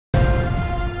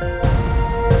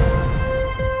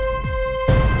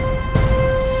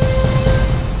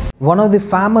One of the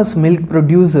famous milk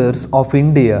producers of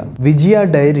India, Vijaya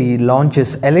Dairy,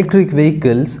 launches electric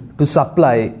vehicles to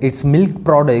supply its milk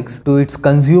products to its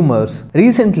consumers.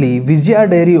 Recently, Vijaya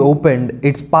Dairy opened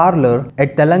its parlor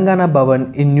at Telangana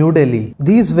Bhavan in New Delhi.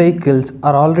 These vehicles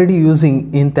are already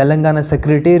using in Telangana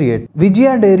Secretariat.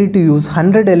 Vijaya Dairy to use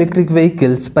 100 electric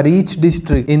vehicles per each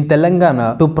district in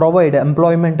Telangana to provide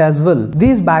employment as well.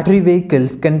 These battery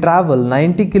vehicles can travel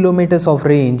 90 kilometers of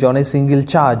range on a single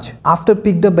charge. After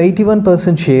picked up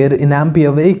 81% share in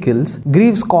ampere vehicles,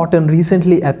 Greaves Cotton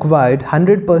recently acquired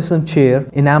 100% share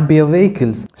in ampere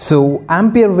vehicles. So,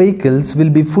 ampere vehicles will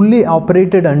be fully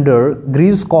operated under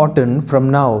Greaves Cotton from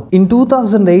now. In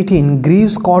 2018,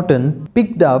 Greaves Cotton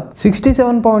picked up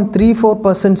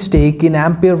 67.34% stake in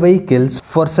ampere vehicles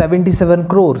for 77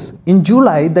 crores. In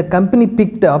July, the company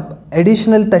picked up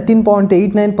additional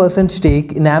 13.89%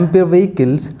 stake in ampere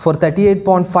vehicles for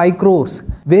 38.5 crores.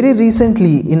 Very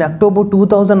recently, in October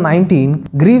 2019,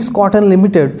 Greaves Cotton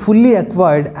Limited fully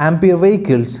acquired ampere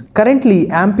vehicles. Currently,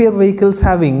 ampere vehicles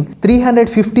having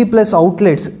 350 plus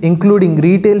outlets including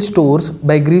retail stores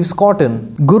by Greaves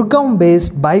Cotton.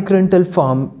 Gurgaon-based bike rental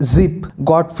firm Zypp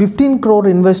got 15 crore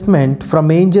investment from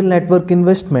Angel Network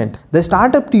Investment. The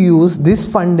startup to use this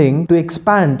funding to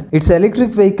expand its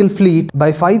electric vehicle fleet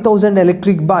by 5,000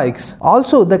 electric bikes.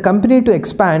 Also, the company to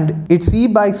expand its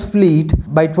e-bikes fleet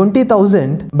by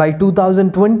 20,000 by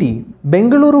 2020.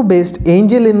 Bengaluru-based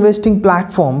angel investing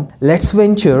platform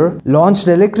LetsVenture launched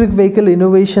electric vehicle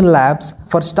innovation labs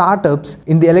for startups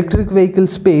in the electric vehicle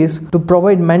space to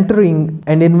provide mentoring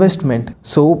and investment.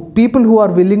 So, people who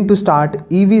are willing to start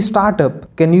EV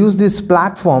startup can use this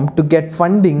platform to get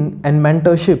funding and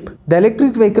mentorship. The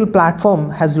electric vehicle platform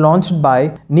has launched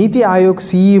by Niti Aayog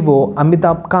CEO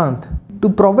Amitabh Kant. To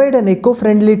provide an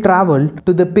eco-friendly travel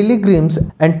to the pilgrims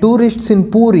and tourists in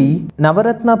Puri,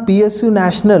 Navaratna PSU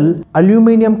National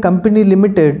Aluminium Company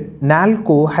Limited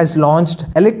 (NALCO) has launched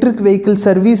electric vehicle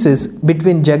services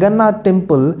between Jagannath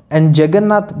Temple and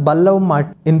Jagannath Ballav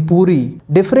Mutt in Puri.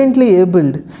 Differently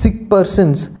abled, sick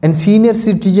persons and senior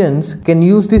citizens can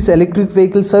use these electric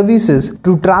vehicle services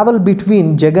to travel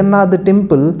between Jagannath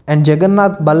Temple and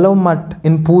Jagannath Ballav Mutt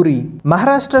in Puri.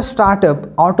 Maharashtra startup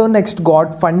AutoNxt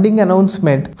got funding announcement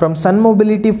from Sun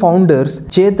Mobility founders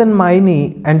Chetan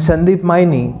Maini and Sandeep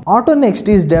Maini. AutoNxt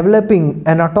is developing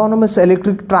an autonomous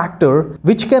electric tractor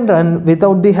which can run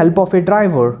without the help of a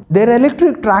driver. Their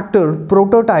electric tractor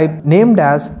prototype named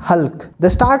as Hulk. The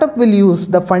startup will use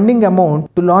the funding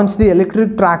amount to launch the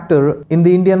electric tractor in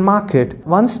the Indian market.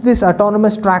 Once this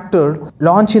autonomous tractor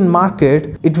launch in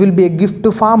market, it will be a gift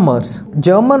to farmers.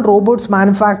 German robots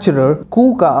manufacturer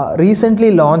Kuka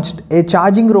recently launched a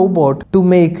charging robot to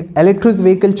make electric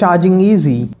vehicle charging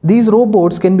easy. These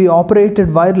robots can be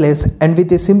operated wireless and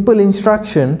with a simple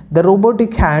instruction, the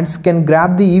robotic hands can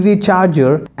grab the EV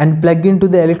charger and plug into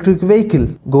the electric vehicle.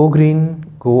 Go green,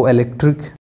 go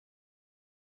electric.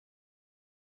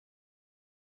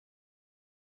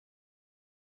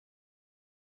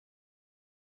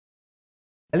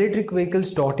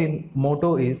 ElectricVehicles.in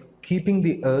motto is keeping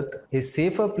the earth a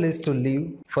safer place to live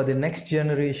for the next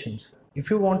generations. If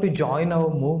you want to join our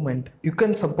movement, you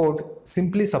can support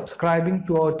simply subscribing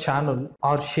to our channel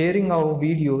or sharing our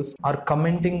videos or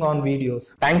commenting on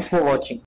videos. Thanks for watching.